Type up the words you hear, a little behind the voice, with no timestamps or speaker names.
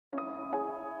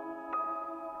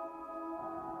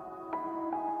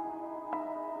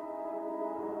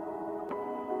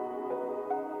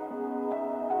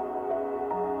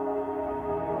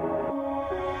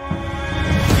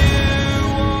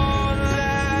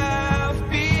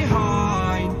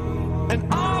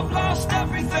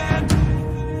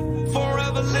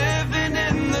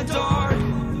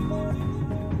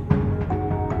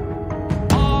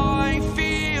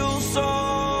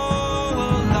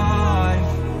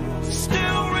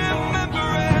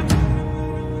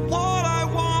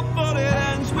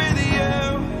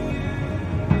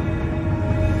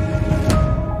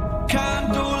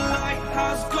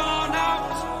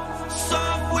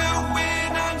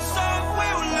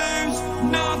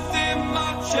nothing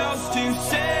much else to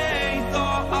say.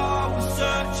 Thought I was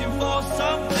searching for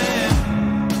something.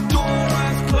 Door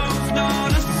has closed,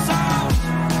 not a sound.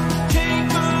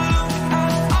 Take a look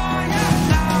as I am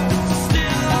now.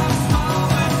 Still I smile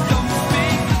but don't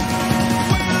speak.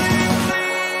 Will you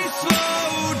please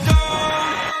slow down?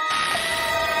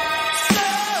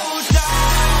 Slow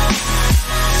down. Slow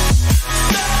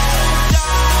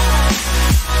down.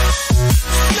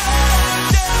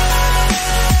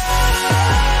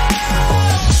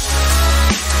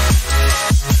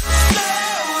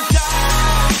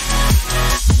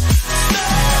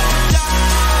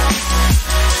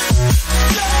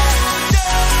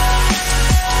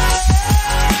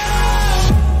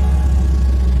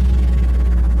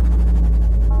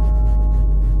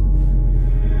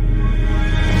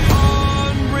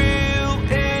 Unreal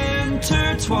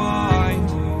intertwined,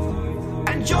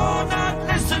 and you're not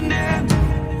listening.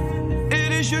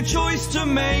 It is your choice to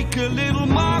make a little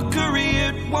mockery,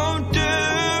 it won't do.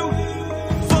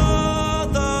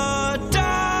 Further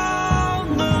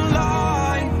down the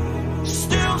line,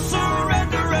 still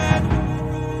surrendering,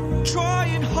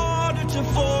 trying harder to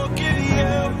forgive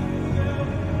you.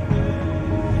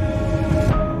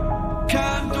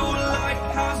 Candlelight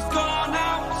has gone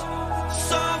out.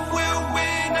 Some will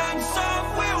win and some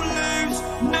will lose.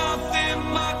 Nothing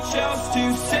much else to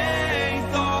say.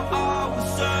 Thought I was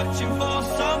searching for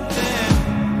something.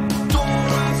 Door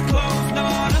has closed,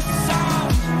 not a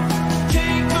sound. Take a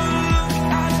look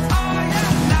as I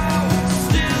am now.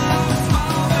 Still I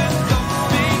smile but don't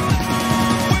speak.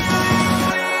 Will you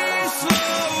please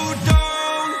slow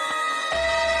down?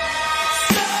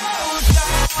 Slow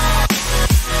down.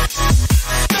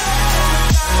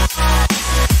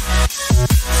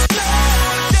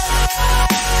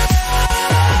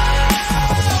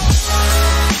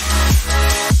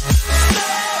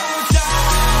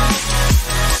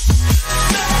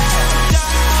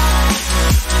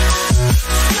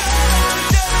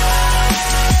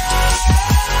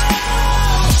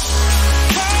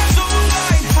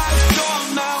 Candlelight has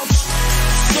gone out.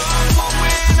 Some will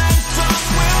win and some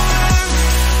will lose.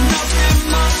 Nothing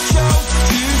much else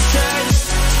to say.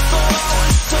 Thought I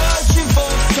was searching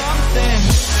for something.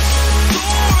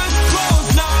 Door is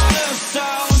closed, not a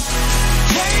sound.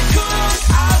 Take a look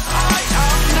as I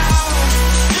am now.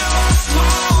 Still I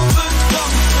smile but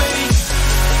don't speak.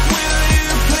 Will you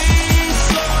please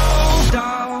slow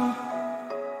down?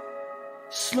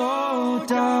 Slow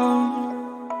down.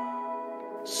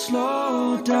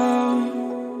 Slow down.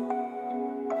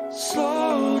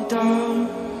 Slow down.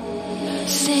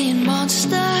 Seeing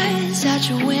monsters out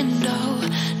your window.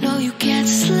 No, you can't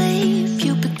sleep,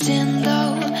 you pretend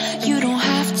though. You don't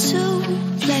have to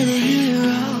play the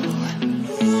hero.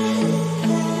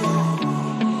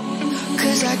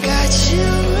 Cause I got you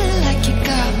like you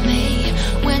got me.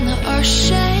 When the earth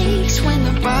shakes, when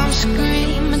the bombs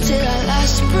scream. Until our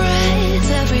last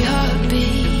breath, every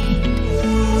heartbeat.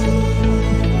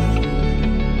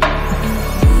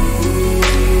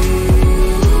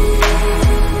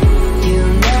 You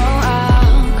know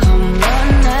I'll come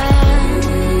running.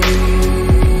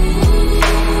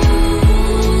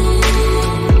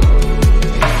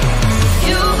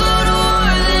 You go to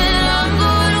war, then I'm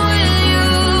going with you.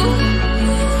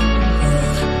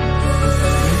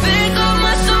 Pick up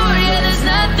my sword, yeah, there's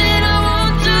nothing I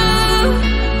won't do.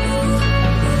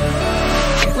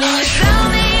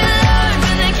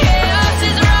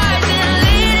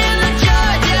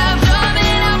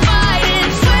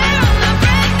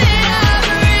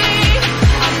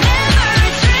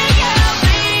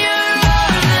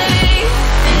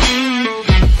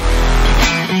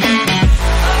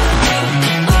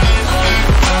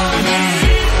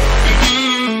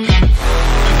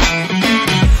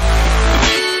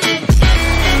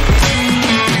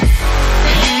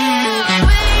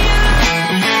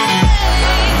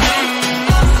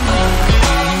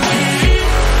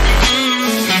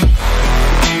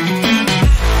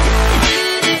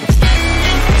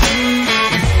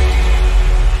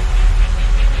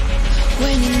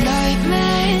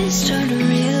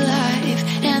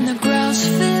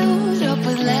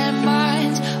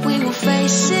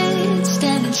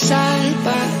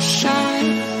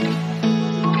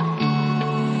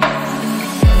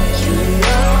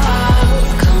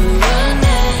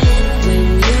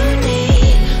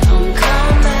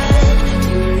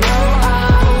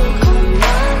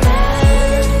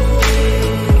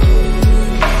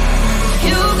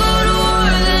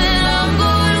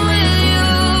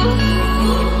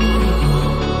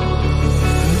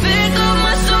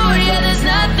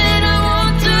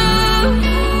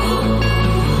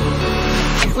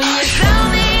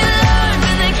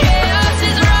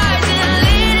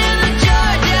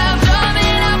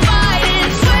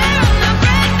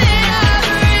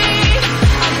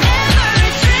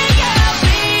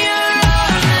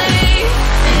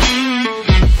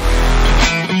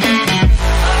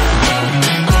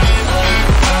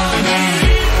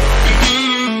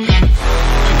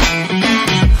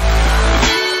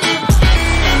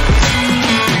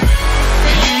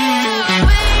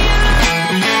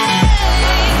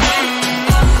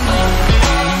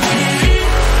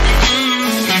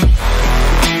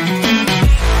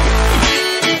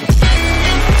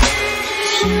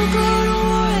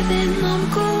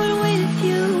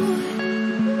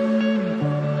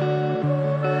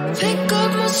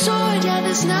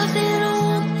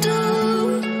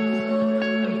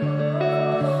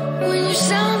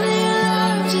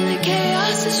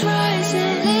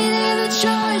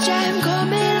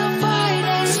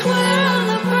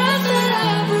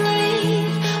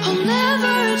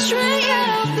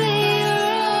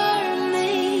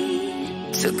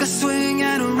 Took a swing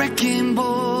at a wrecking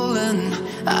ball and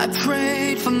I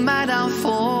prayed for my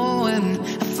downfall, and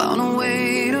I found a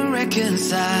way to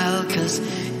reconcile, 'cause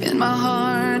in my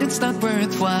heart it's not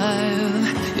worthwhile.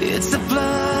 It's a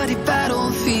bloody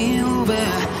battlefield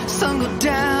where some go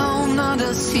down,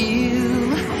 others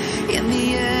heal. In the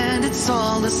end it's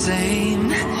all the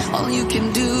same. All you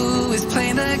can do is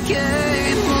play the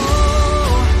game.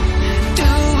 Oh,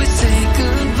 do we say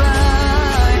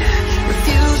goodbye?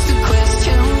 Refuse to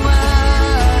question why.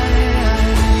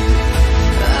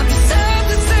 I've decided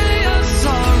to say I'm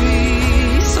sorry,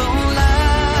 so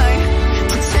lie.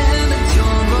 Pretend that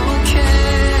you're okay.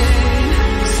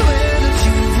 Swear that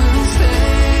you will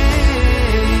stay.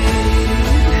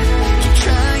 Keep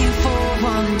trying for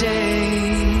one day.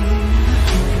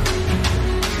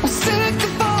 I'm sick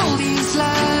of all these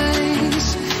lies.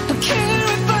 Don't care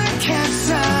if I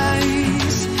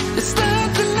capsize. There's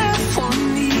nothing left for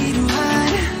me to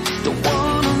hide. Don't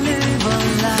wanna live a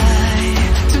lie.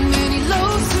 Too many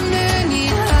lows, too many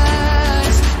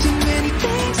highs. Too many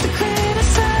things to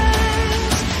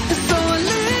criticize. And so I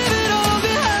leave it all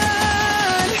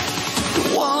behind.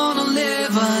 Don't wanna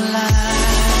live a lie.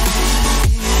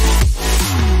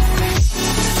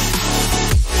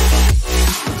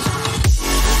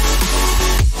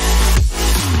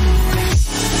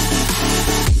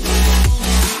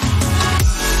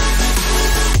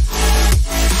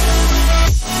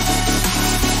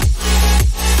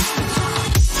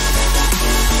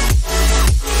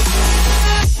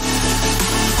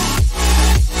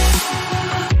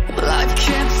 Life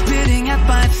kept spitting at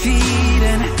my feet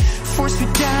and forced me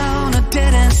down a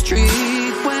dead-end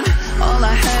street, when all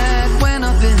I had went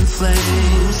up in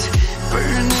flames,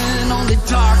 burning only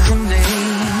dark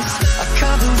remains. I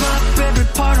cover up every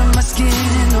part of my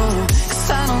skin, oh, 'cause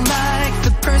I don't like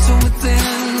the person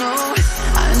within, oh.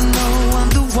 I know I'm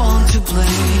the one to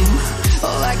blame.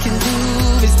 All I can do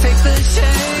is take the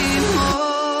shame.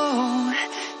 Oh,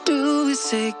 do we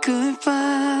say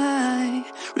goodbye?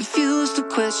 Refuse to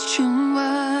question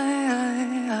why.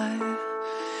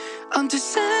 I'm too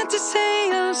sad to say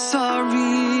I'm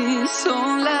sorry, so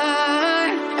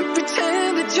lie and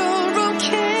pretend that you're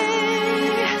okay.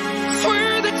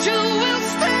 Swear that you will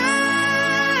stay.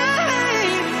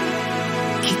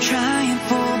 Keep trying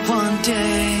for one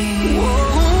day.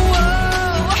 Whoa,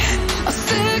 I'm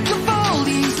sick of all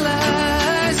these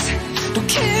lies. Don't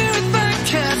care if I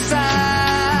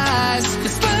capsize.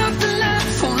 There's nothing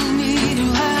left for me to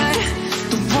hide.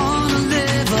 Don't wanna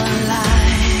live a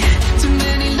lie. Too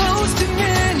many lows, too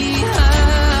many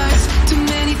highs. Too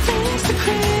many things to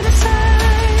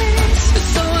criticize.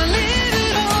 So I leave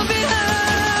it all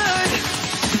behind.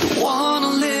 Don't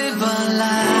wanna live a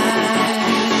lie.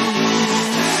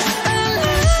 A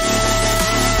lie.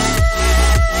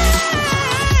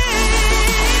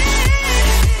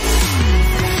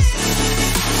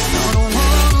 No, don't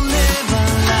wanna live a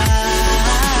lie.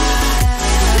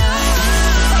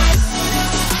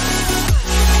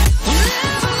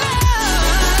 Live a lie.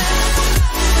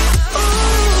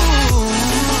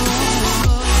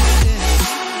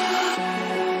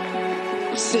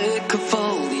 I'm sick of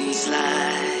all these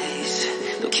lies.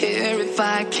 Don't care if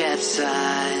I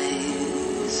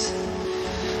capsize.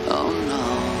 Oh no.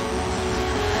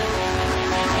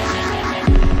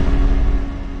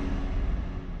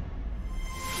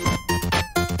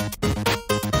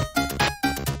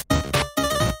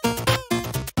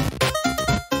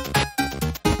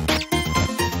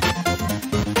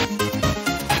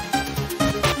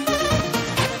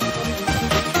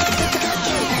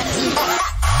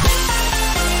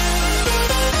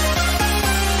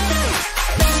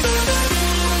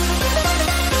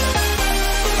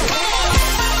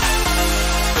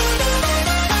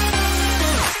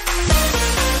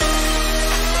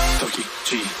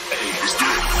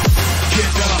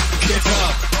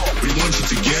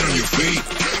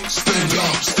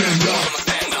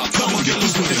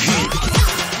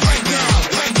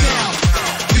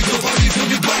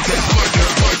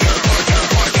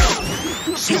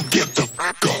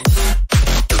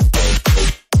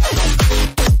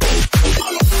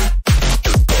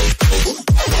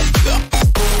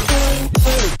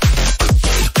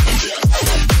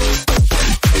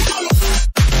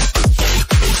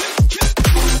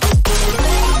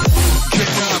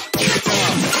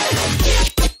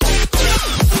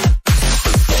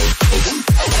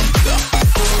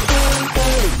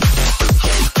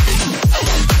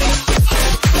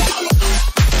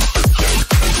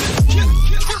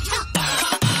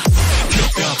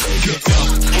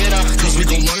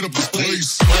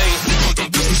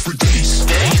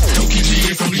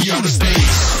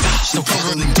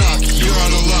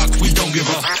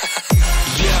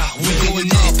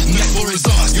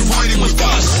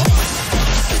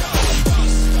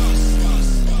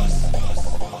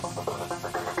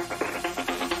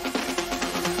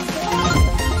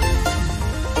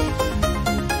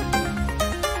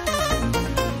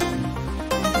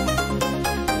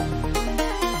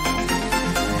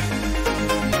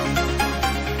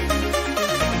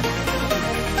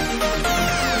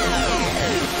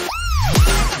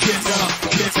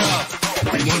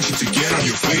 to get on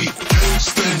your feet.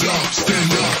 Stand up,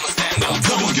 stand up.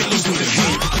 Come on, get loose with the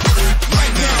heat.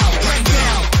 Right now,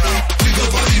 pick up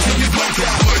body till you black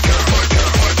out.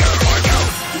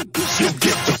 So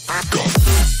get the fuck up.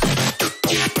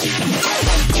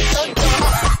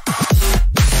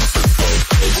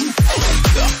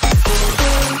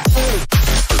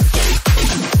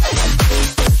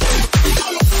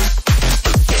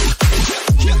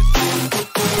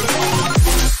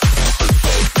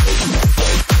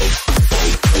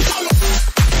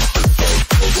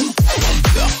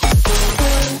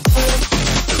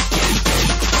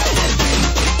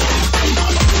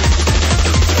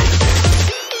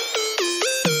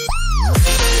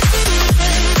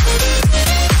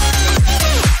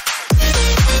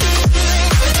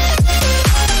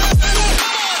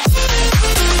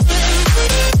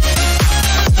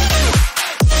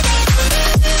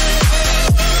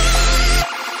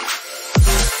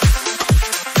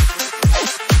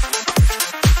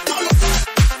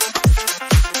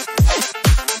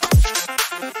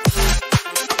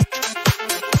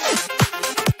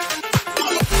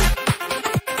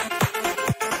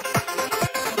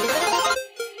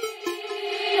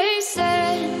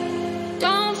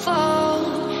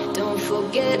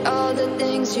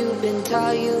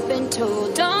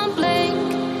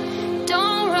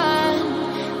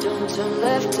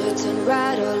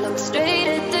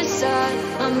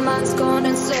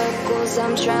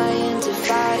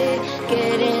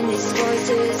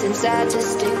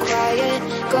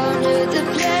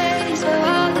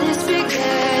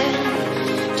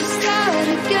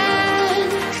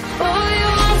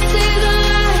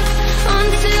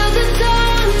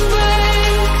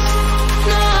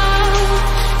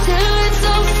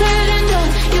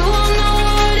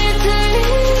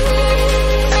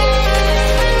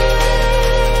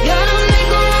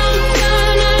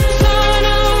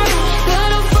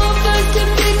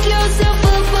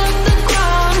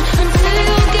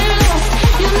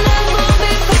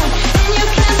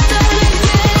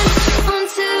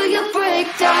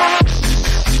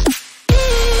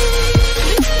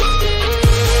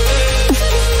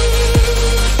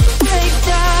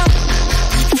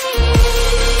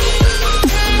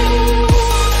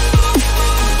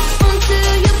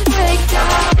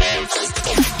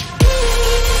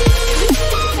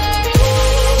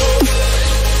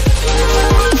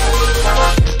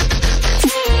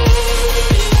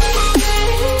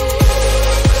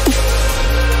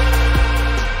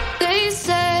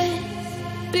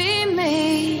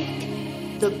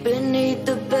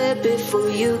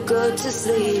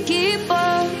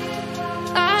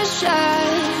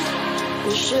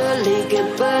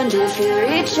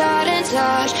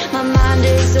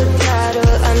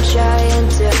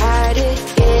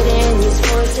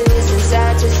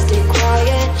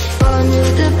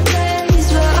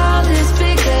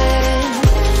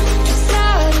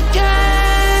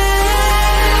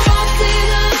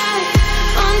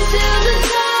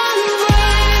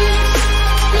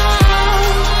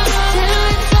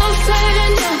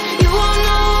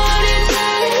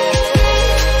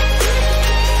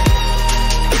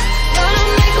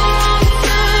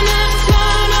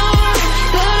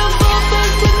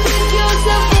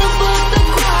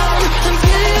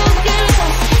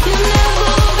 You never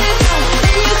will be found,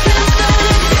 and you can't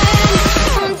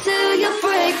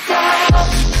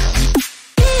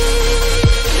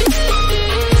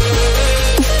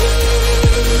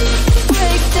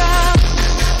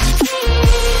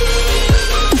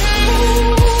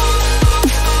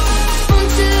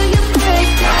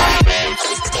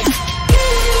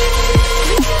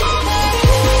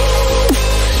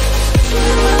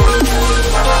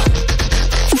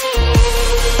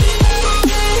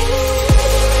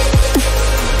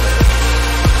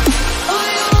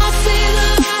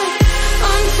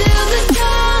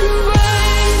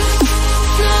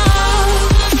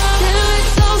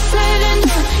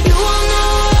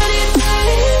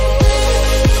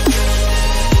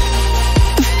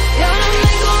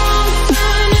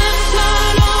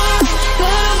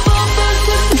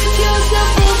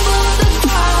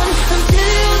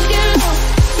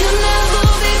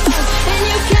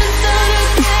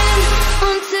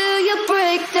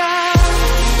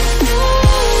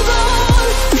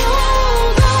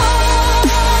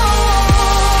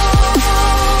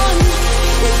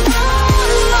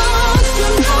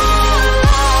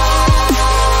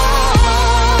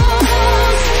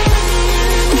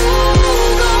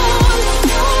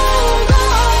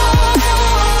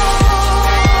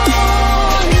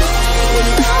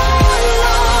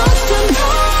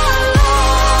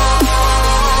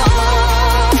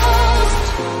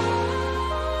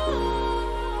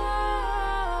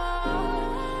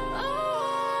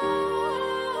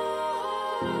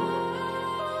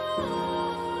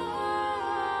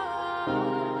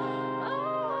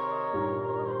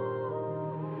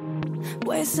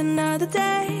It's another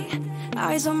day,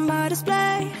 eyes on my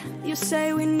display. You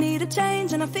say we need a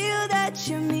change and I feel that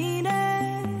you mean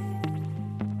it.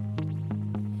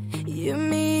 You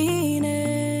mean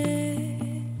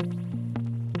it.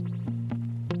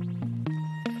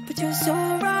 But you're so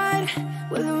right,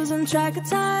 we're losing track of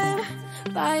time,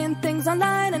 buying things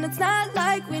online and it's not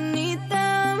like we need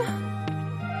them.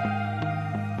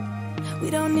 We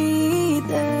don't need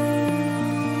them.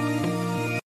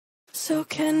 So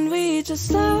can we just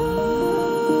slow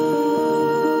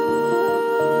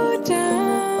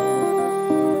down?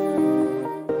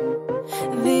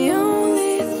 The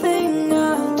only thing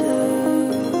I'll do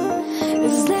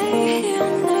is lay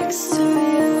here next to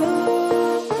you.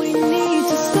 We need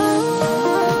to slow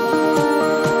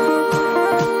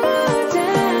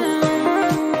down.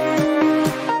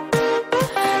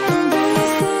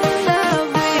 Embrace the love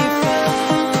we found.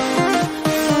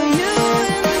 For you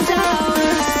and I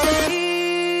are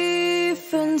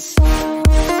safe and sound.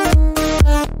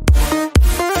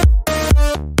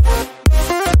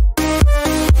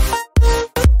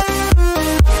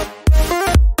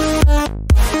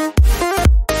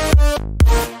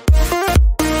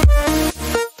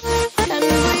 And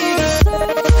we just slow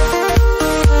down.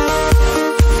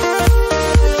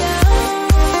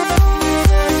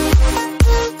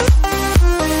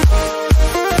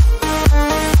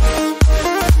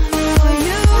 For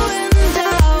you and I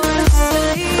are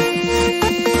safe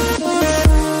and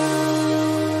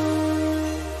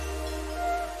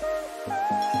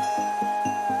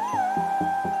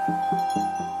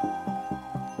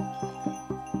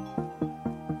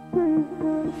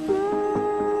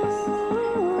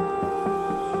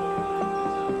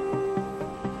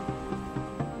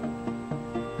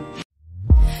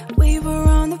we were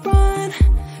on the run,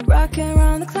 rocking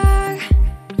around the clock.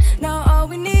 Now all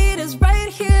we need is right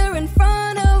here in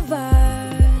front of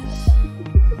us.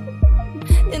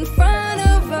 In front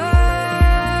of us.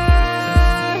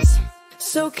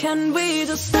 So can we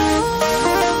just slow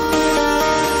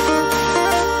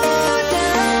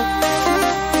down?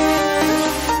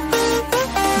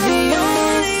 The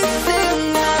only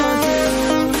thing I'll do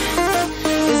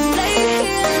is lay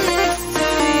here next to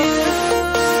you.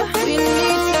 We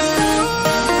need to slow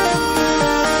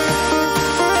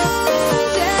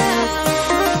down.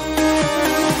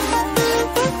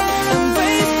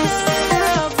 Embrace the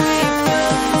love we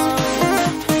found.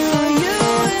 For you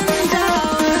and I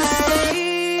are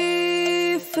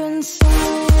safe and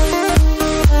sound.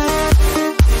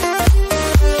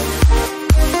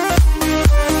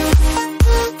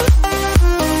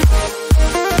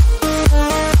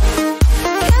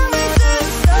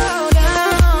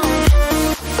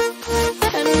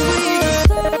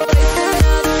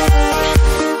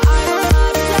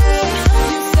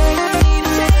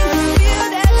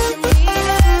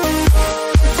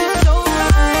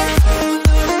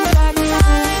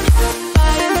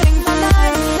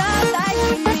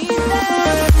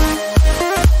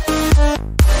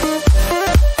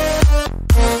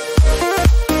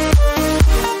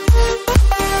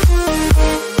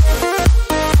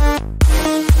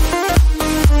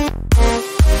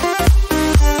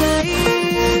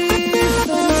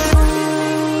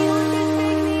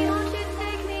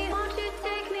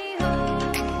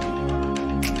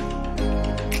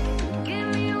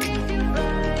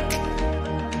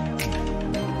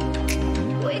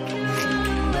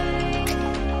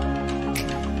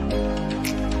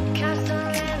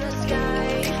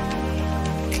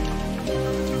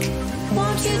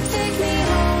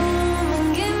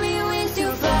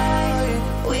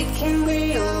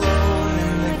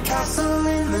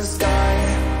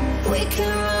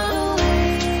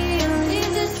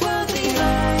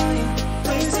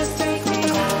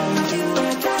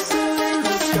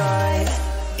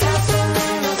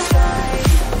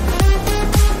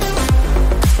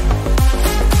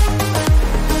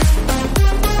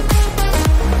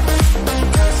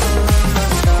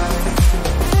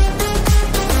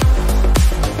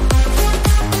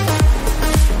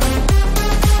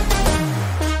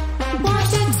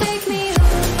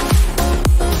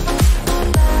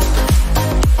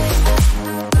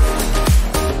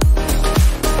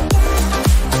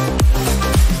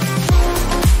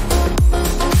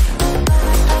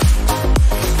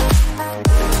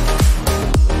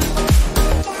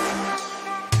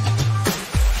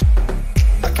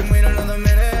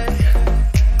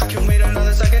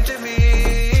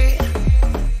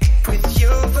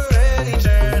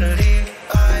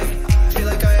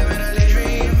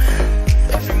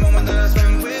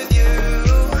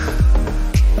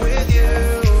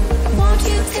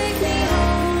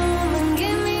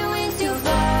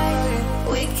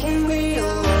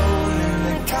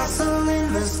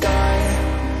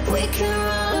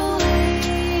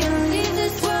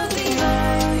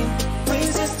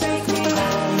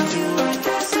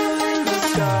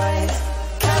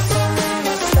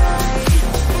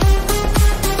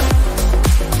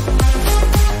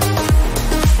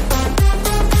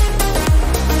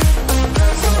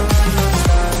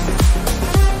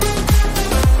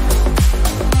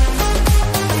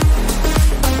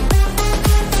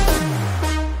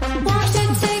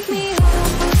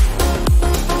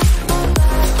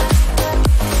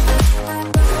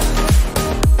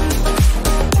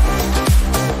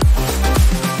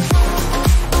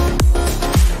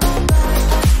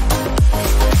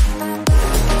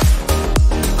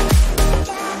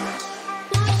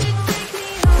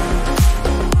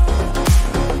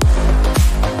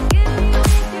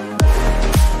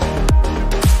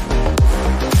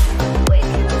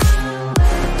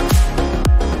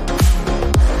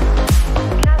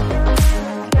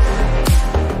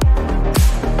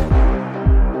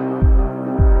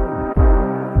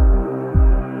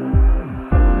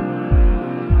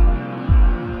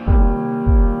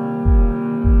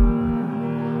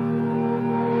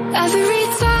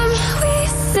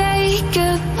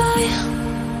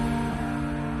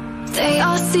 they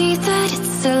all see that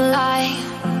it's a lie.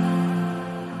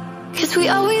 'Cause we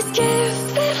always give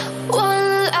it one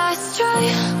last try.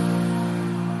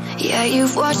 Yeah,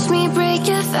 you've watched me break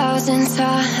 1,000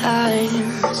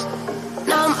 times.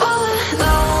 Now I'm all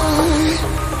alone,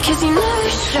 'cause you never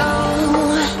show.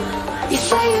 You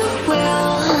say you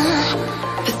will,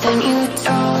 but then you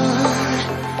don't.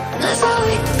 That's how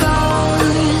it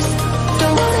goes.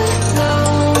 Don't wanna know.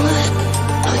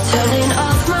 I'm turning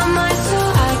off my mind so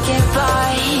I get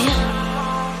by.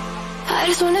 I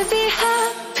just wanna be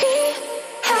happy,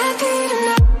 happy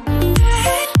tonight.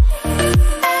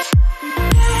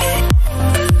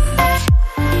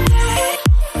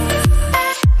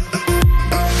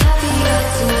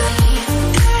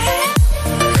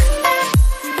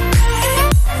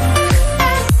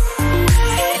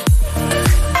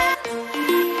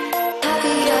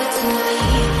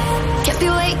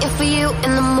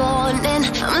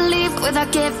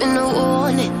 Without giving a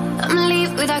warning, I'ma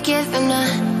leave without giving a.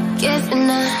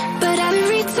 But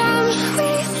every time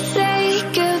we say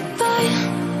goodbye,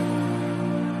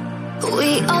 we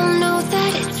all know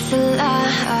that it's a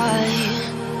lie.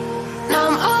 Now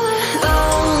I'm all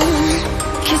alone,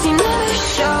 'cause you never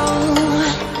show.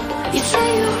 You say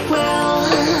you will,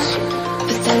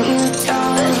 but then you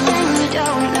don't.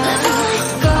 That's how it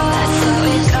goes.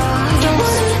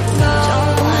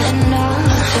 Don't wanna know.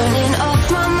 I'm turning off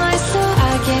my mind so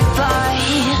I get by.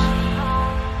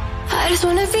 I just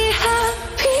wanna be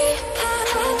happy,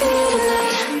 happy tonight.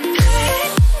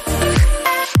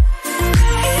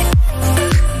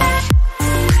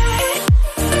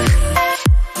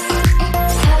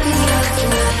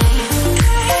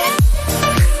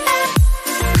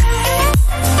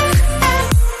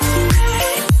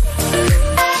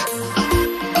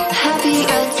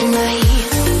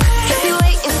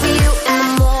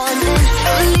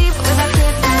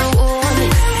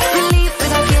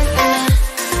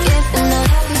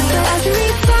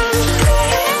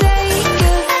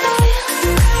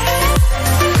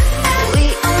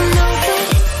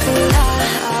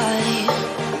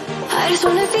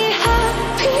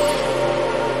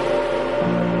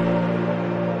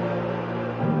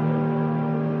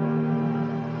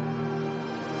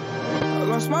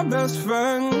 My best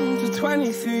friend to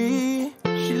 23.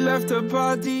 She left her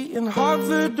body and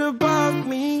hovered above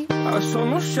me. I saw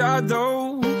no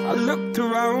shadow, I looked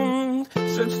around,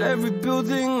 searched every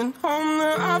building and home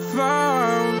that I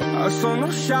found. I saw no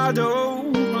shadow,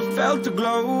 but felt the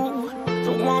glow.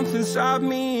 The warmth inside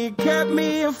me, it kept me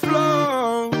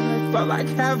afloat. It felt like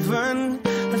heaven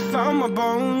had found my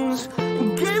bones and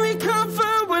gave me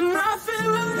comfort when I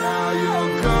feel alone. Now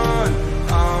you're gone,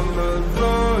 I'm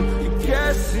alone.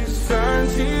 Guess it's time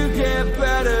to get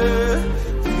better.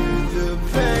 Through the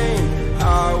pain,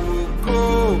 I will go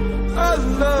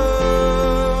alone.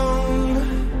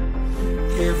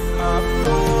 If I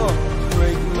fall,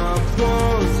 break my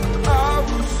bones, I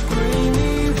will scream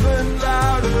even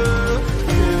louder.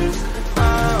 'Cause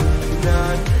I'm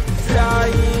not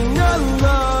dying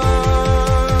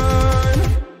alone.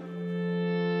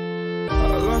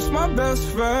 I lost my best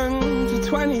friend to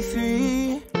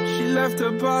 23. She left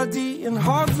her body and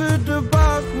hovered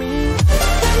above me.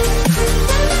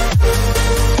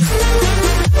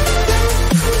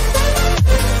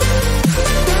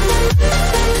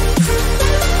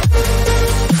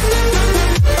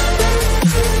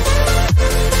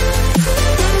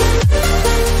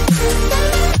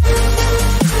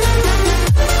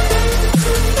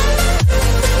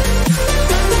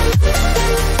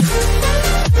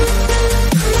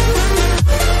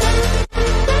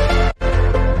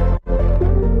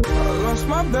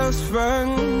 Best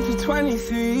friend to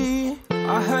 23.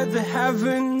 I heard the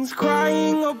heavens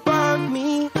crying above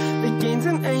me. They gained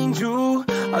an angel,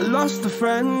 I lost a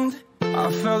friend. I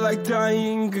felt like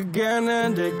dying again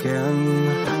and again.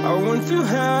 I went through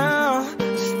hell,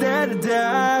 stared at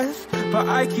death, but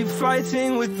I keep fighting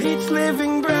with each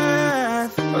living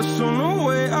breath. I saw no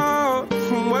way out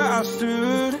from where I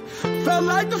stood. Felt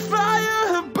like the fire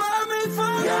had burned me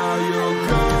through. Now you're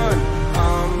gone,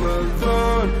 I'm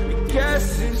alone. Guess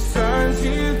it's time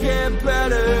to get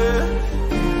better.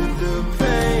 Through the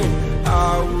pain, I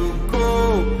will go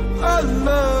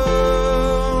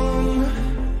alone.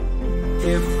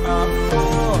 If I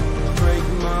fall, break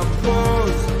my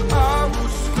bones, I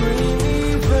will scream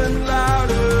even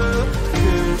louder.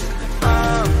 'Cause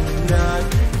I'm not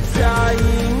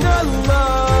dying alone.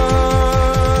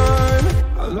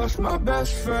 I lost my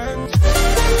best friend.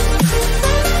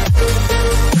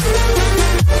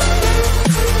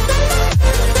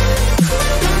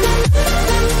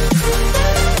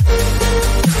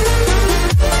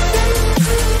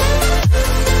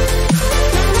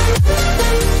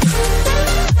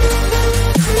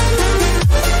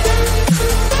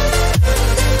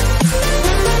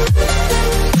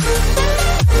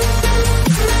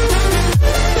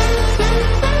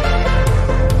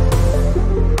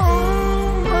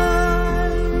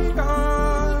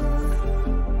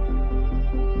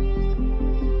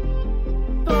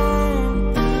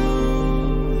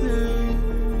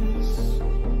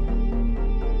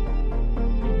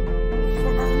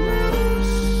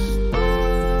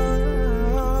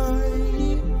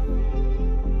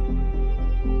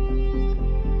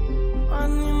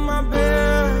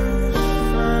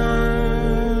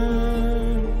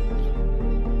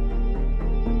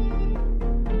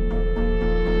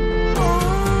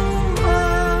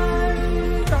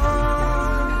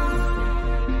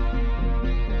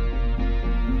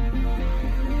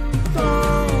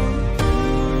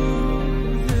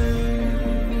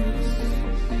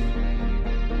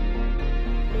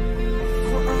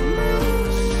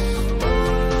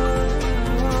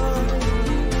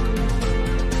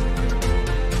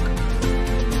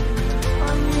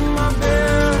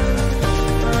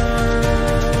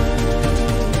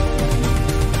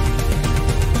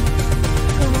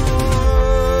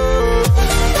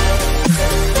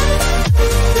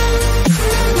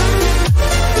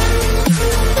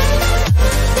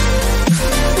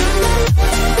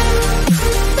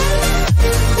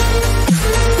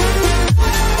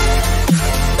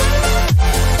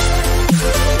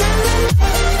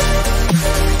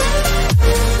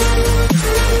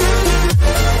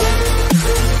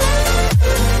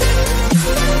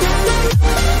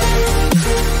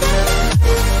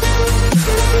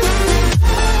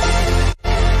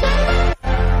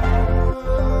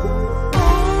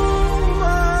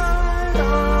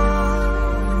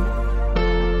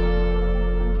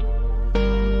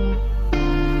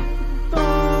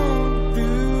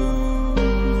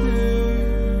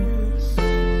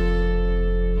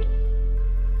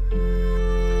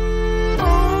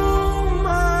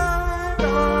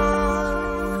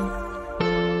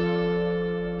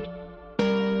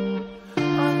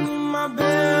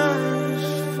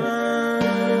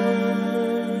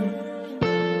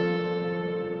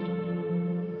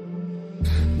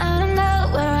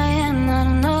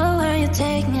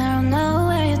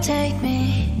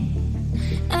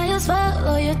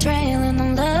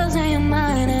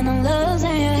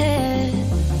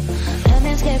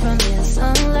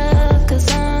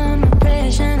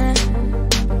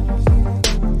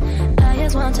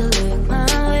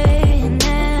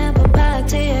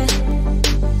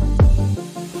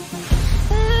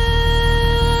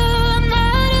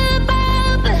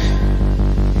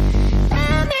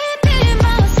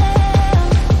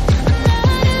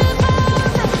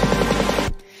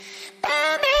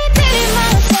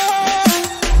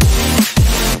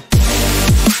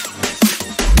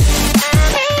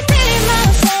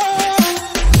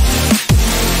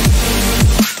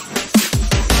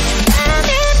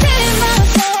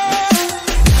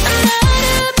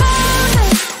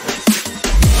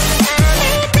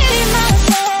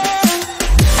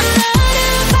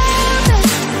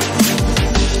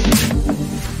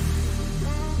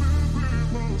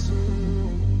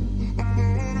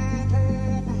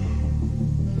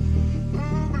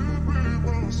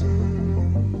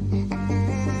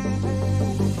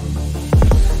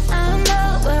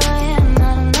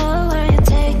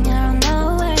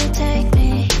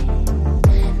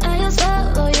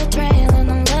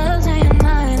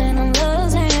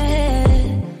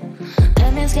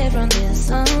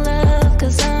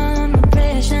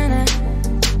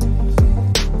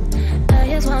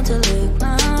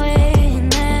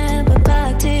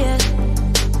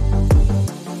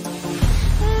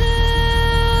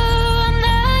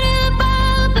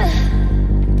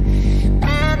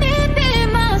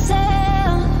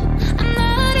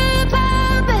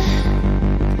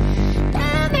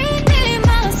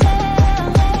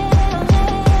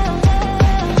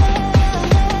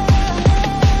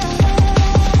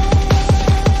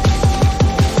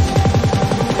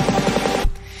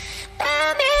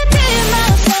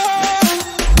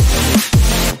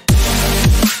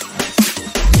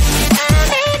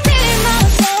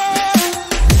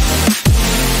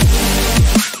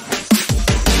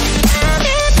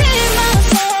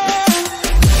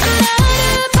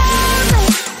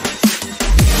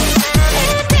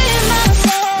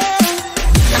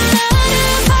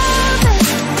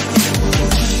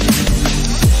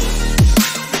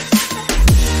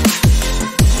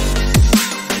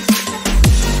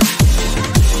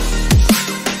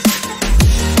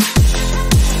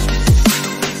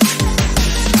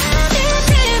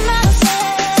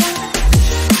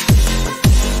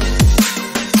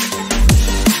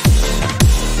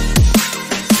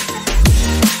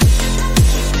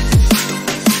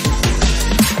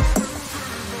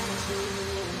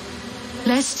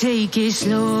 let's take it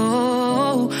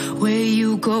slow. Where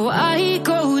you go, I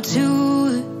go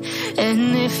too.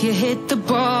 And if you hit the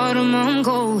bottom, I'm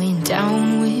going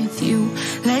down with you.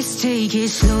 Let's take it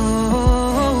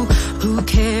slow. Who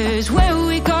cares where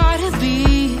we gotta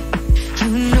be? You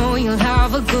know you'll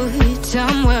have a good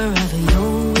time wherever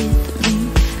you're with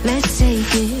me. Let's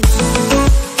take it.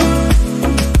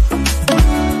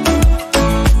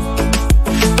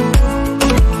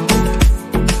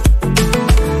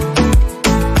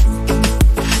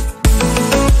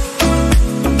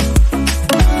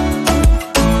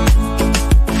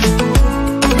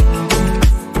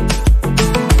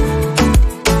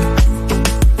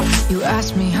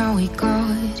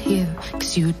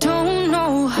 You don't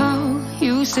know how.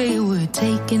 You say we're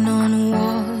taking on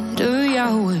water,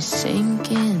 yeah, we're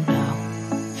sinking now.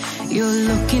 You're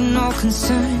looking all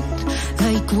concerned,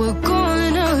 like we're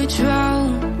gonna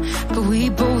drown. But we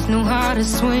both know how to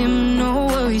swim, no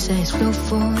worries, let's flow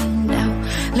for now.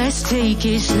 Let's take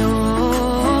it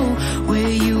slow. Where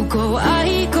you go,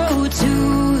 I go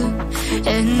too.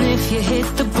 And if you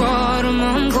hit the bottom,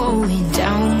 I'm going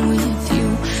down with you.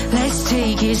 Let's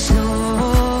take it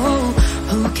slow.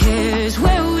 Who cares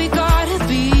where we gotta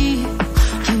be?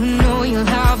 You know you'll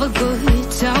have a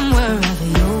good time wherever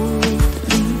you're with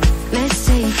me. Let's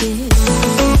take it.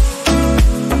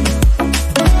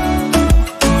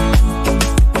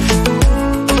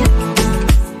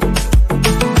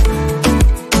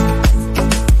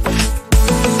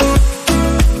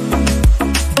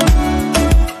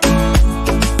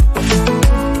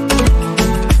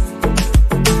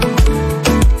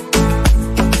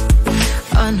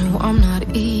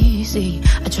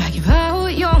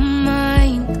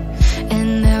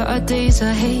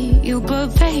 I hate you,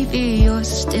 but baby, you're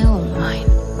still mine.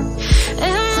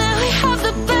 And now we have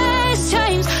the best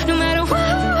times, no matter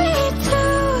what we do.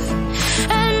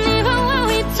 And even when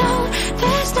we don't,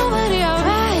 there's nobody I'd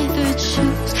rather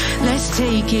choose. Let's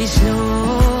take it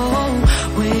slow.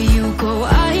 Where you go,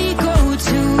 I go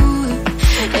too.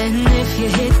 And if you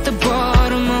hit the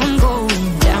bottom, I'm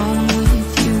going down with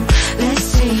you. Let's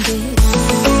take it.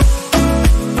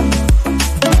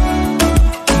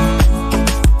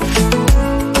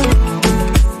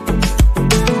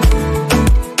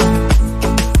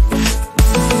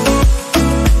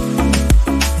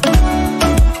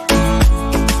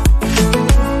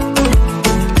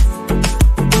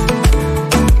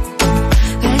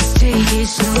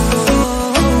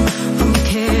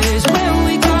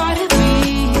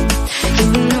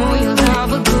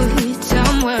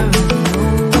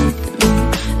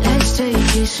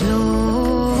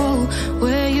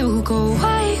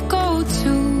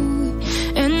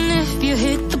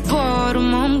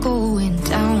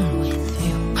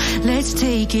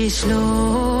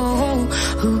 Slow,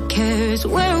 who cares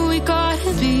where we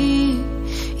gotta be?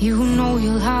 You know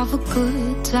you'll have a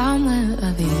good time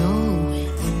wherever you're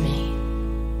with me.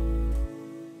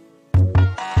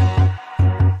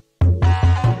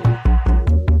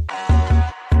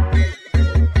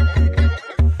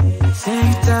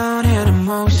 Sink down and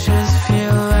emotions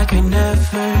feel like I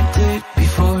never did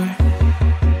before.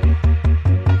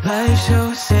 Live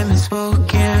shows him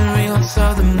spoken, reels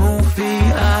of the movie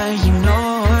I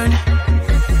ignored.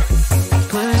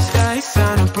 Blue skies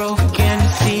on a broken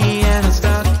sea and I'm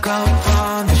stuck up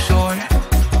on the shore.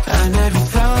 I never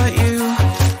thought you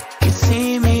could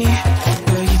see me,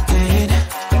 but you did.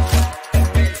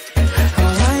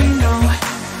 All I know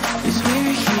is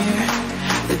we're here,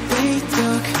 that they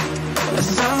took us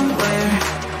somewhere.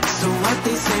 So what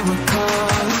they say we're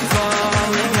called,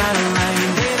 falling out of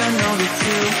line. They don't know the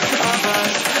two of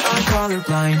us are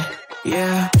colorblind,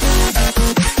 yeah.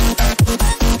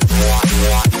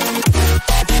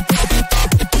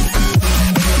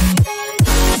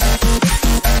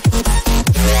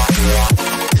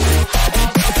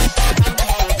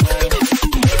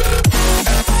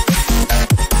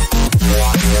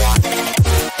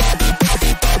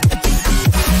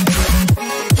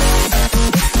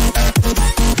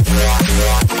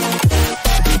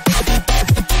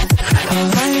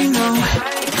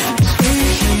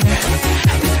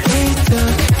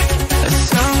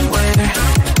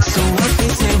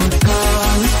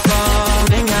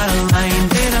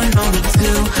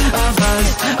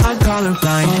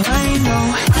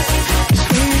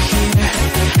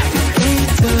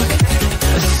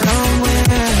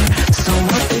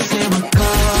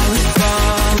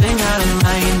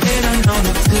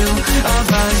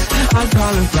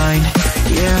 Colorblind,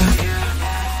 yeah.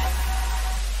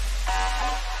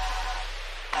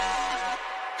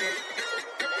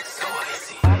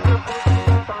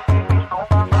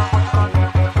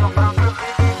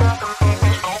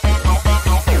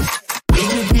 We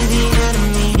could be the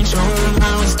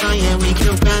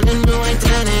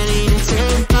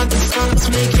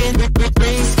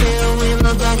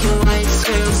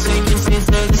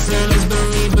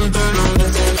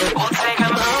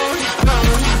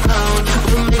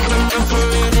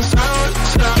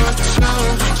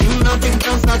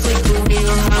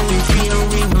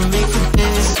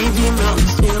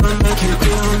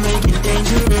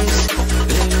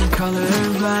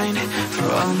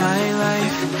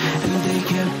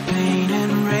kept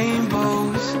painting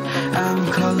rainbows. I'm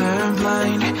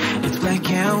colorblind, it's black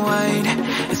and white.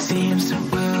 It seems it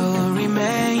will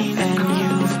remain. And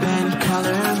you've been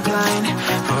colorblind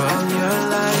for all your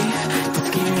life. Too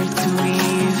scared to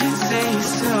even say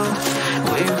so.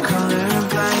 We're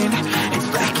colorblind, it's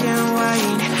black and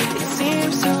white. It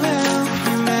seems it will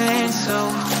remain so.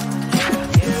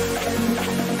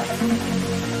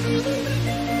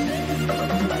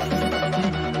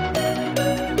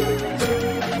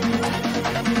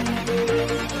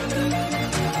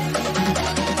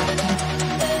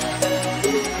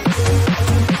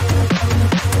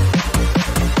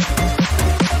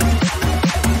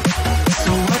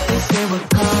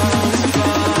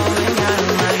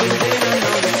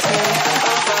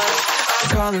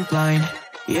 Colorblind,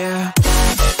 yeah.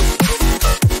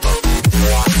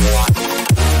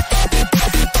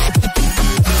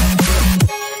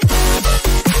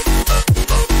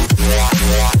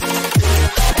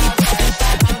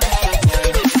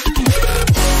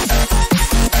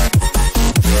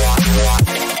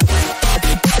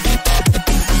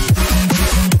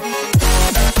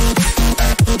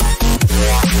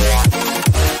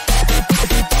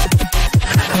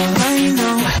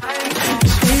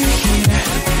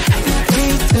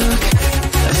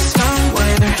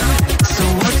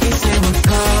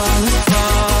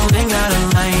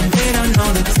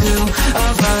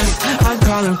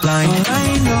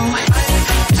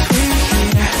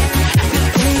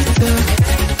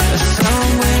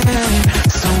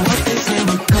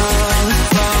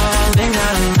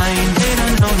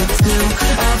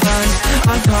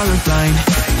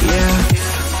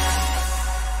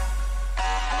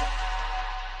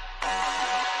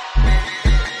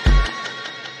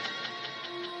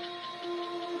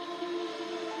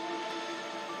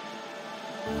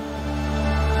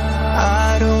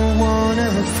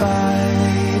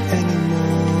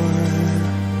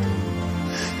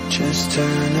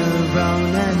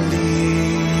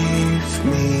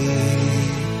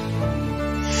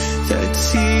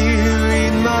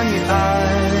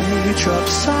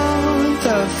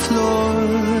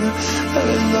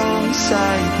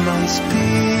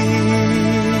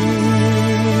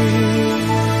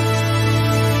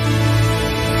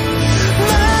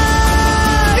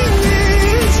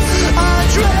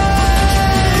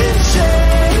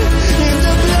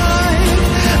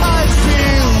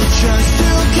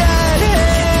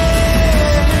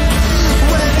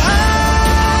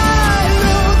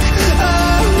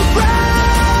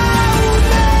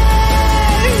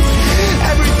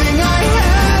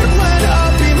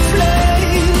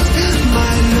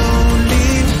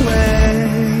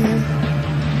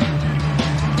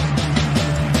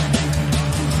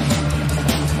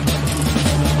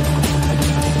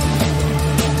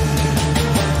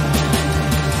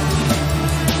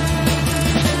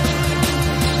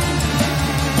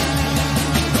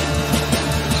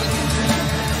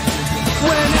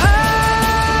 When I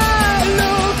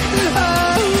look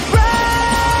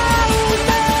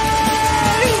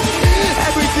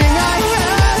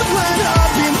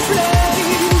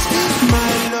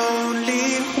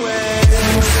around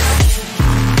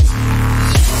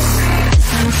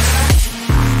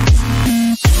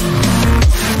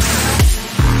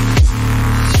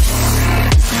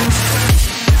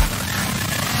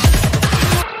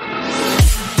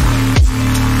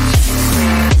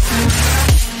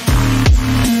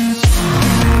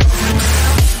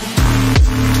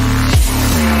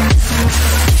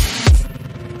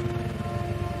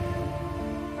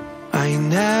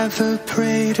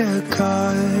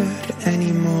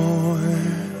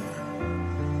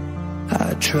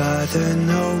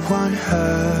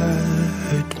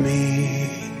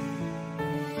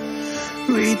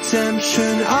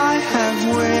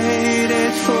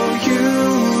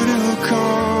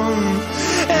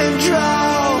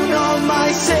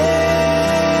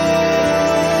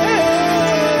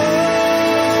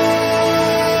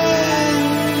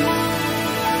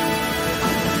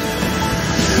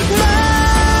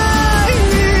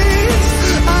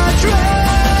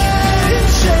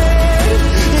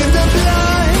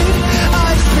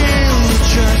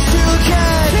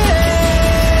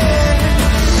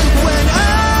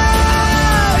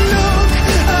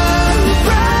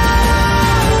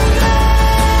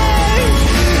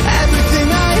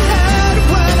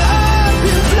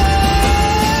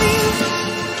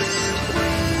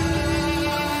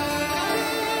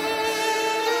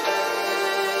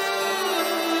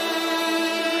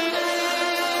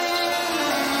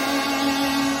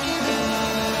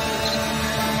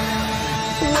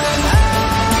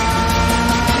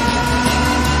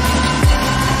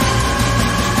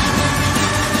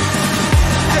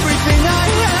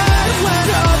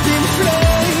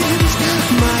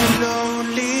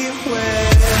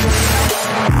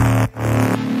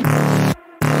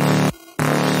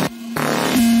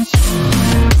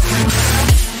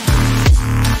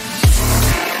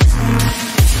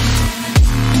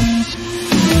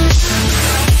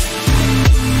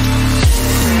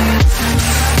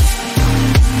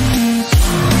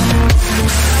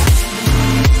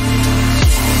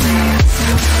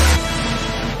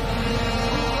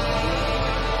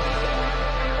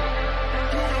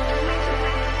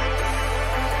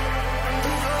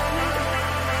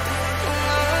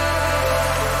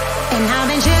And I've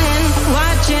been chilling,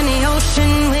 watching the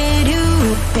ocean with you.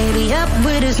 Baby up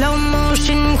with a slow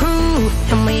motion crew.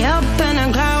 And we up in our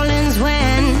growlings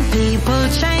when people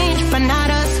change, but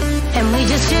not us. And we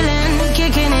just chilling,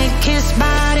 kicking it, kissed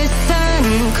by the sun.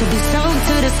 Could be soaked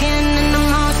to the skin in the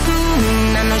mall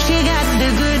soon. I know she got the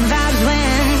good vibes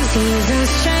when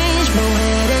seasons change, but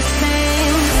we're the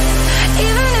same.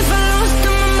 Even if I lost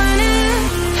all my money,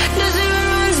 the zero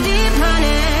runs deep,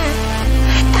 honey.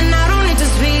 And I don't need to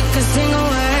speak a single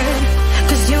word,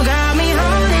 'cause you got me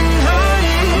holding,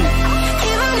 holding.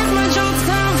 Even if my jokes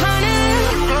sound funny,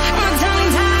 my tongue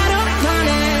tied up on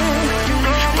it.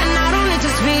 And I don't need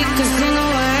to speak a single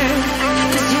word,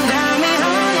 'cause you got me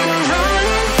holding,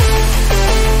 holding.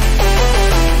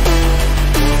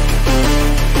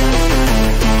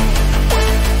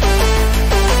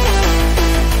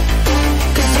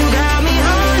 'Cause you got me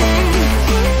holding.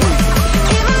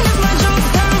 Even if my jokes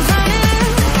sound funny,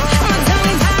 my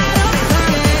tongue tied up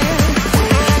on it.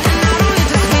 And I don't need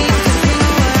to speak a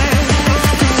single word,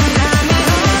 'cause you got me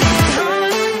holding,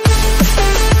 holding.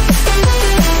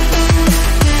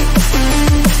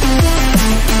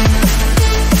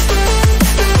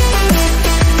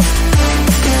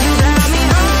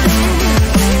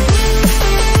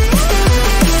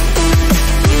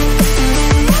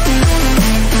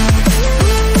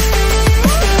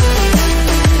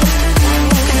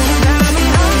 'Cause you got me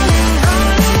holding.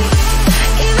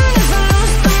 Even if I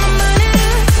lost all my money,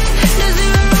 the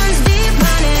zero runs deep,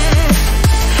 honey.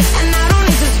 And I don't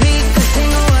need to speak a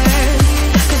single word,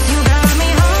 'cause you got me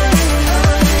holding,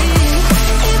 holding.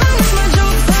 Even if my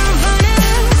jokes sound funny,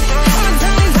 my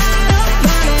tongue tied up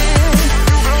on it.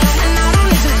 And I don't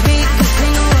need to speak a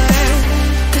single word,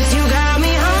 'cause you got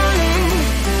me holding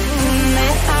me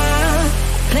up.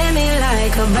 Play me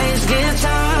like a bass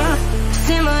guitar,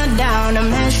 simmer down and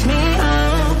mash me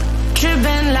up.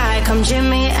 Tripping like I'm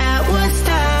Jimmy at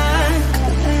Woodstock.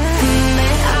 Me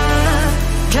up,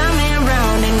 drum me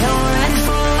round and go right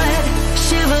forward.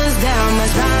 Shivers down my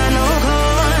spinal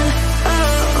cord.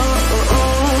 Oh, oh, oh,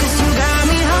 oh. 'Cause you got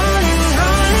me holding,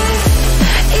 holding.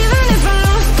 Even if I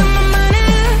lost all my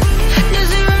money, the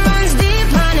zero runs deep,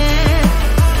 honey.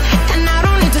 And I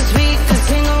don't need to speak a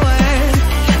single word,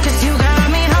 'cause you got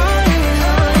me holding,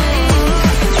 holding.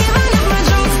 Even if my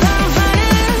jokes sound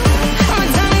funny, my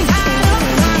tongue tied up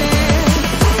on it.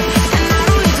 And I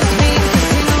don't need to speak a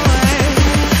single word,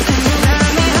 'cause you got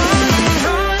me holding,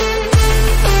 holding. 'Cause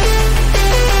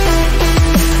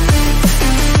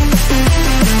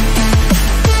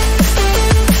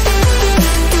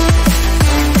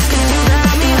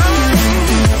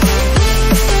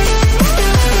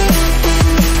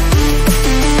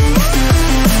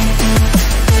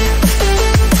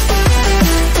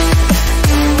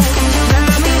you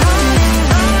got me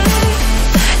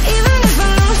Even if I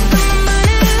lost all my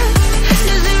money,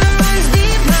 the zero runs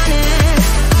deep, honey.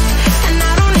 And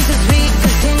I don't need to speak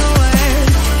a single word,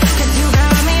 'cause you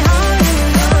got me holding,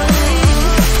 holding.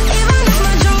 Even if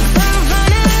my jokes sound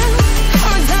funny,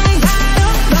 my tongue tied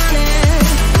up on it.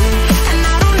 And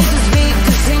I don't need to speak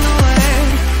a single word,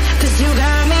 'cause you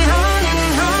got me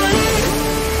holding, holding.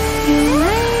 You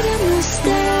made a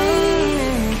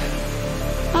mistake,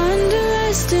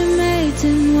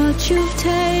 underestimating what you've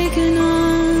taken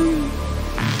on.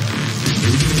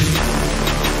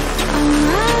 I'm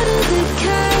out of the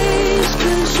cage,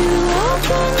 'cause you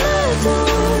opened the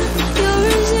door. You're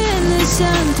as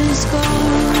innocent as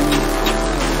gold.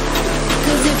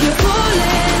 'Cause if you're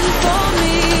pulling for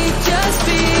me, just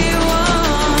be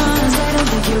one. 'Cause I don't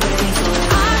think you're ready for it.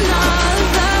 I'm not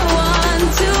the one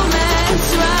to mess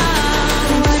around.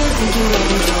 I don't think you're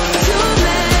ready for it. Too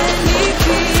many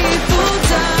people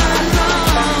done wrong.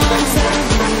 'Cause I don't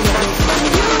think you're ready for it.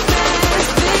 You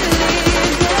best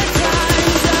believe that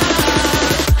time's up.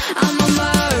 I'm a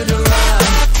murderer.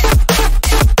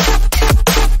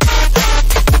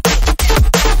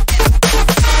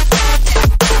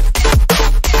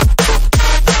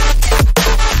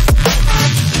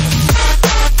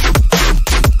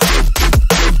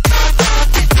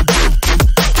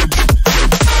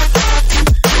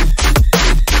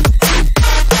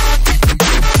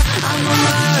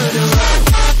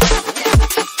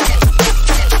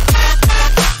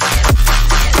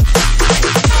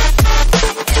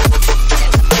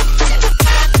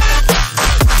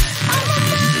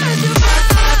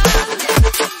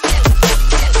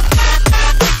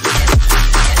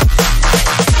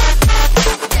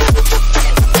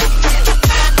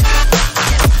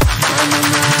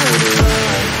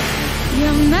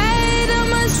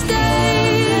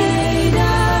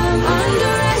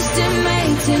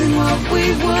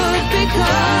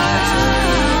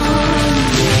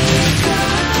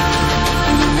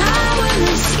 an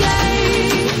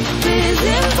escape is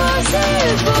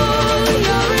impossible.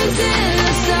 You're in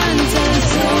a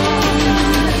sentence zone.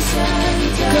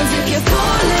 'Cause if you're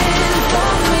falling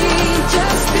for me,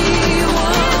 just be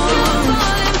warned.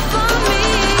 For me,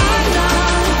 I'm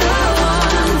not the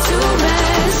one to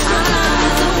mess up.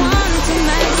 The one to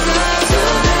mess up. Too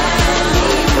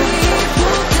many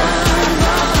people done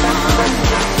wrong.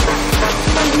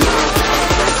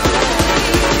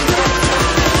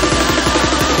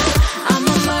 I'm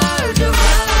a murderer.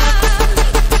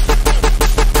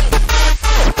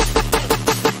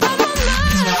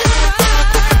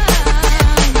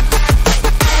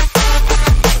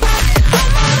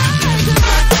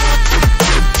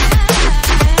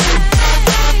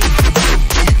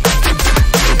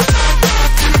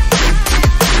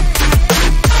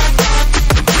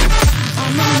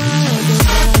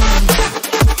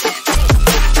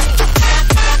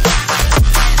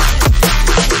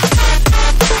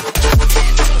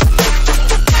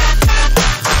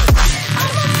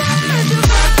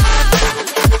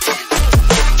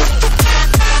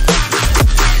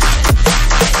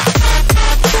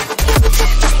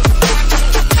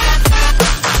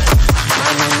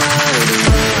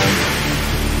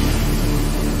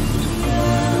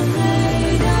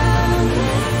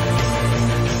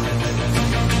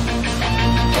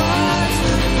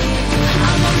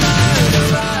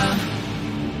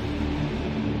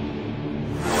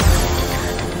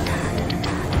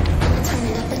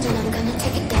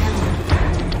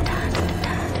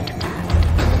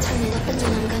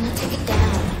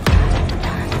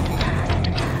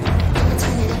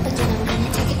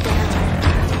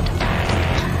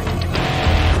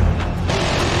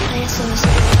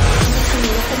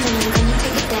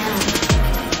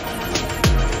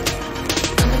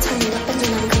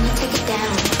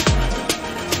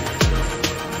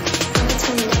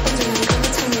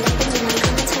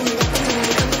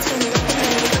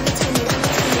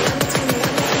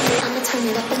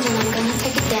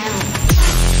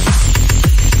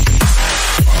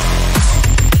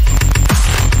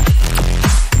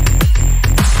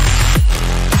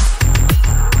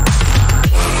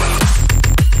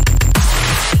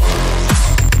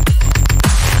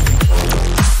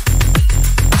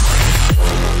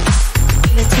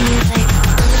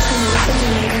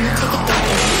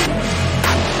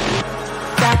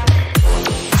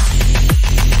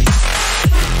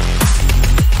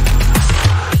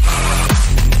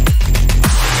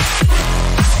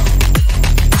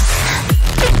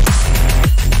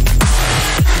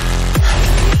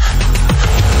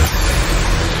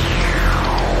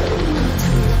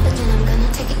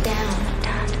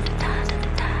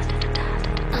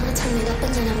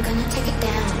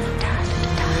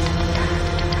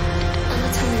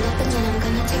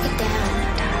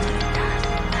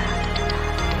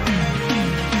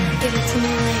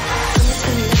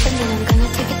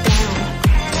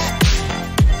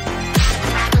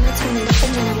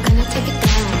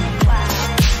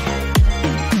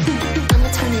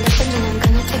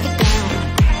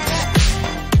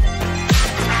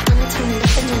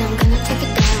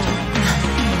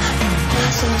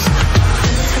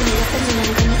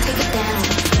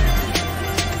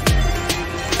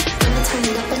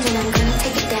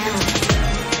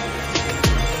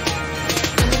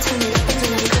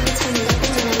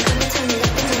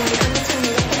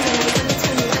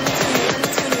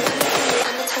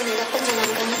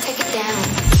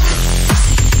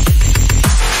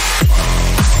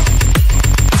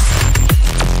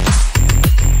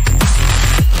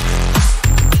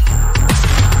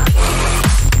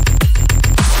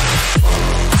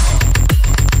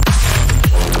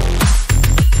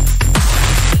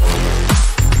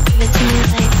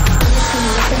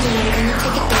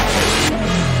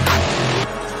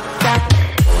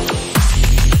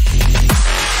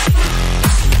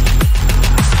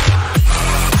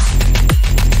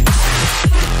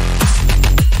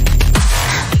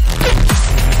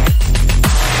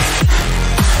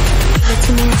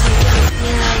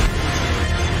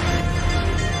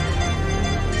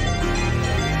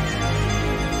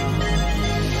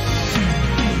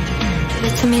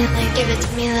 to me like, give it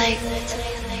to me like.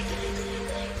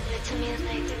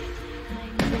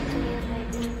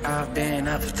 I've been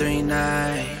up for 3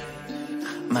 nights.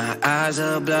 My eyes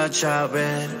are bloodshot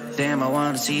red. Damn, I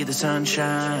wanna see the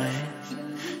sunshine.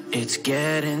 It's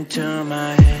getting to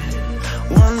my head.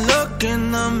 One look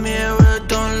in the mirror,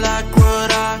 don't like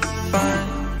what I find.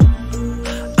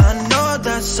 I know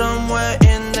that somewhere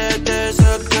in there there's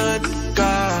a good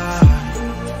guy,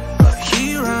 but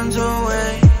he runs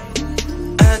away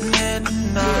at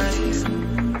midnight.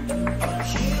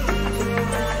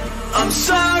 I'm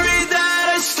sorry that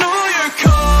I stole your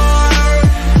car.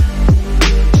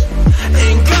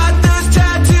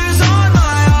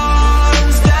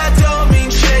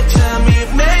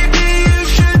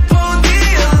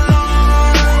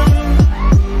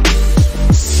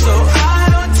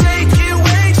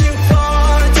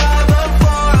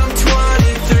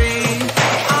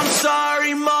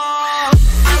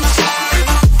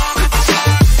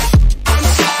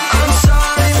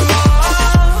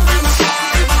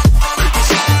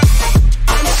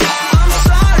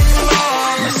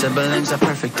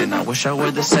 wish I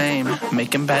were the same.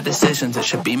 Making bad decisions, it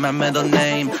should be my middle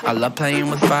name. I love playing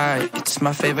with fire, it's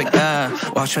my favorite.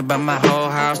 Watch me burn my whole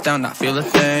house down, not feel a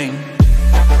thing.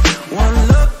 One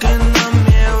look in the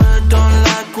mirror, don't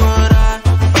like what I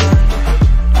find.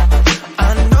 I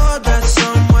know that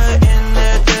somewhere in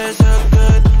there there's a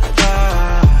good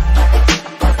guy,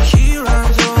 but he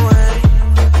runs away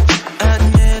at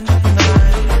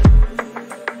midnight.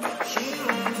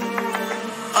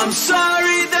 I'm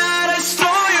sorry that I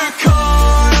stole your car.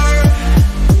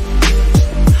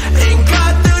 Ain't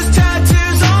got those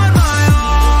tattoos on my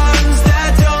arms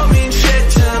that don't mean shit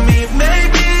to me.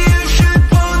 Maybe you should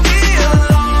pull the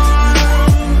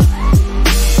alarm,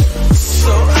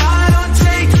 so I don't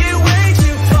take it way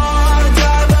too far.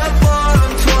 Drive at 4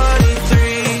 on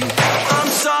 23. I'm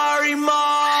sorry,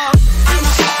 Mom. I'm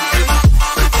sorry, Mom.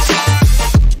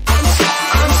 I'm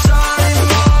sorry,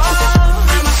 Mom.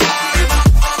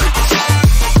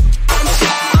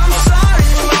 I'm sorry,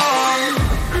 Mom.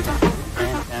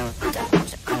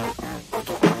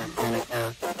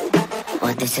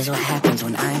 Well, this is what happens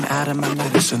when I'm out of my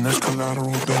medicine. There's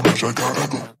collateral damage, I gotta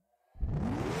go.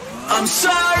 I'm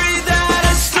sorry that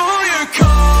I stole your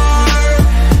car.